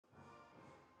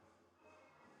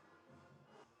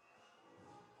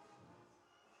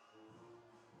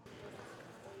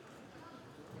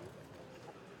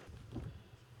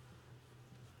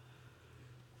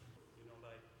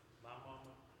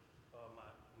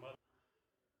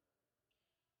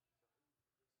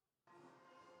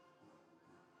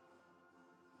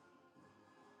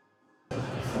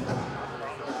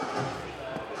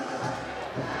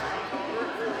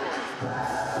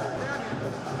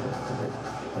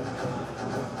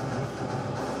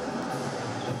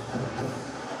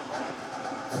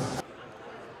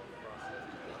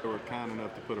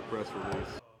press release.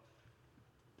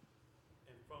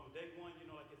 And from day one,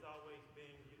 like it's always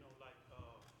been,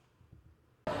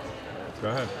 Go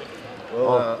ahead.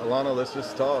 Well, Elauna, let's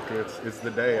just talk. It's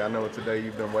the day. I know it's a day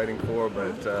you've been waiting for,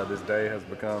 but this day has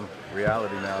become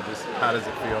reality now. Just how does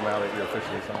it feel now that you're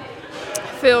officially signed?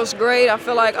 Feels great. I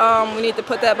feel like we need to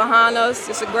put that behind us.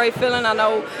 It's a great feeling. I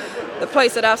know the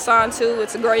place that I've signed to,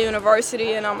 it's a great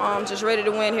university, and I'm just ready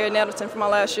to win here at Nettleton for my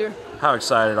last year. How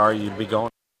excited are you to be going?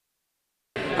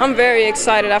 I'm very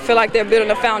excited. I feel like they're building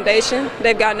a foundation.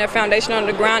 They've gotten their foundation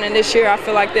under the ground, and this year I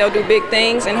feel like they'll do big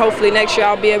things, and hopefully next year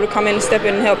I'll be able to come in and step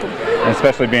in and help them.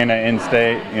 Especially being an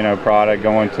in-state, product,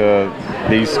 going to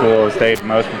these schools,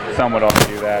 some would also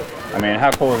do that. I mean,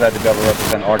 how cool is that to be able to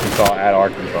represent Arkansas at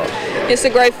Arkansas? It's a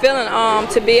great feeling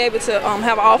to be able to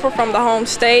have an offer from the home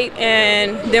state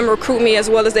and them recruit me as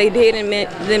well as they did and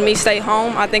then me stay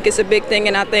home. I think it's a big thing,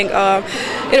 and I think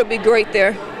it'll be great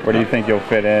there. Where do you think you'll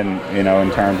fit in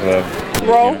terms of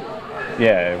role?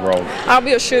 Role. I'll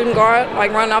be a shooting guard,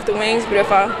 like running off the wings, but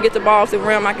if I get the ball off the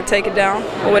rim, I can take it down.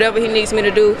 Or whatever he needs me to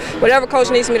do, whatever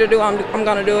coach needs me to do, I'm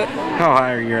going to do it. How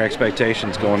high are your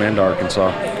expectations going into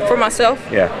Arkansas? For myself?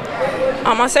 Yeah.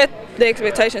 I set the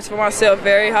expectations for myself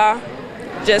very high,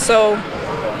 just so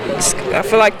I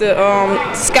feel like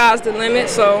the sky's the limit.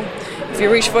 So if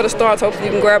you reach for the stars, hopefully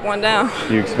you can grab one down.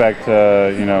 Do you expect,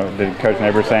 did Coach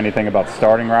Neighbors say anything about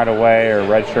starting right away or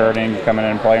redshirting, coming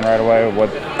in and playing right away?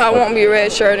 I won't be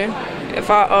redshirting. If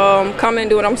I come in and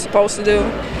do what I'm supposed to do,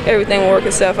 everything will work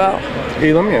itself out.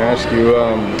 Hey, let me ask you,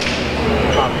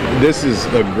 this is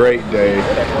a great day,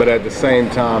 but at the same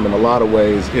time, in a lot of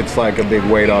ways, it's like a big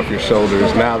weight off your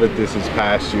shoulders now that this is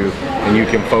past you and you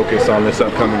can focus on this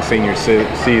upcoming senior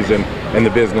season and the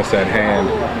business at hand.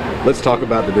 Let's talk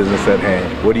about the business at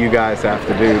hand. What do you guys have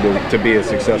to do to be as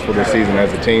successful this season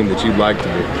as a team that you'd like to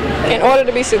be? In order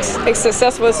to be as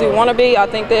successful as we want to be, I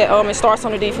think that it starts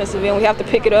on the defensive end. We have to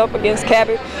pick it up against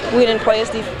Cabot. We didn't play as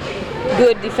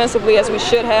good defensively as we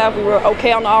should have. We were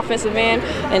okay on the offensive end,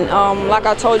 and like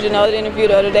I told you in another interview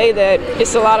the other day, that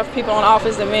it's a lot of people on the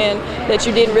offensive end that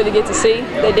you didn't really get to see.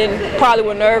 They probably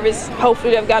were nervous.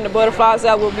 Hopefully they've gotten the butterflies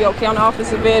out. We'll be okay on the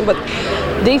offensive end, but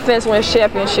defense wins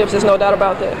championships. There's no doubt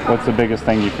about that. What's the biggest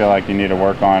thing you feel like you need to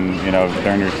work on,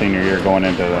 during your senior year going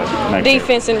into the next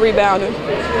defense year? And rebounding.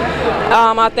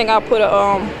 I think I'll put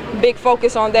a big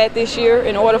focus on that this year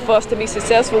in order for us to be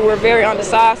successful. We're very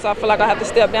undersized, so I feel like I have to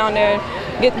step down there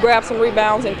and grab some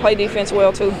rebounds and play defense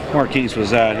well too. Marquise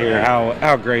was out here.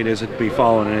 How great is it to be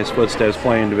following in his footsteps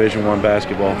playing Division I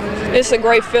basketball? It's a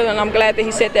great feeling. I'm glad that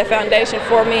he set that foundation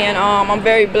for me, and I'm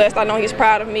very blessed. I know he's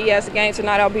proud of me as a game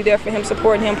tonight. I'll be there for him,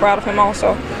 supporting him, proud of him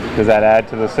also. Does that add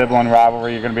to the sibling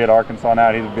rivalry? You're going to be at Arkansas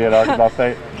now, he's going to be at Arkansas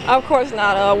State? Of course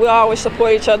not. We always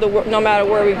support each other no matter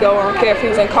where we go. I don't care if he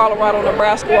was in Colorado,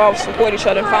 Nebraska, we always support each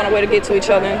other and find a way to get to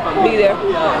each other and be there.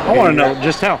 I want to know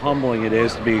just how humbling it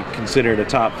is to be considered a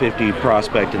top 50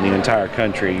 prospect in the entire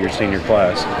country, your senior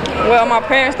class. Well, my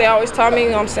parents, they always taught me,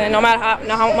 no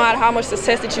matter how much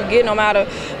success that you get, no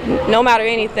matter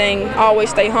anything,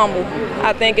 always stay humble.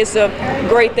 I think it's a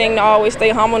great thing to always stay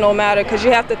humble no matter, because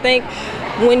you have to think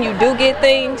when you do get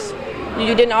things,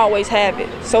 you didn't always have it,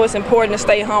 so it's important to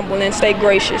stay humble and stay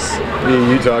gracious.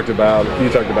 You talked about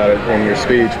it in your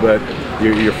speech, but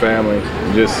your family,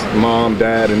 just mom,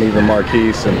 dad, and even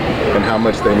Marquise, and how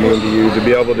much they mean to you. To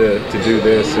be able to do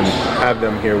this and have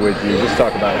them here with you, just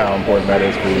talk about how important that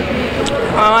is for you.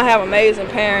 I have amazing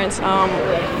parents.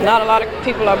 Not a lot of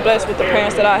people are blessed with the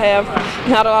parents that I have.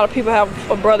 Not a lot of people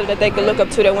have a brother that they can look up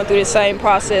to that went through the same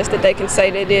process that they can say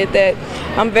they did that.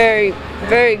 I'm very,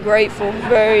 very grateful.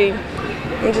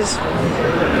 I'm just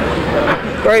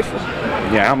grateful.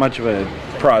 Yeah, how much of a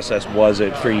process was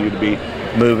it for you to be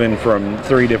moving from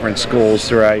 3 different schools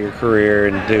throughout your career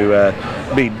and to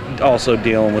be also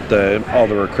dealing with all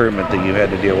the recruitment that you had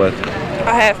to deal with?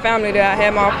 I had family there. I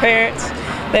had my parents.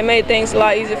 They made things a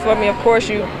lot easier for me. Of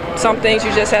course, some things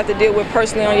you just have to deal with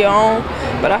personally on your own,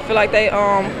 but I feel like they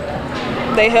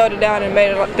held it down and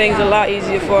made things a lot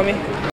easier for me.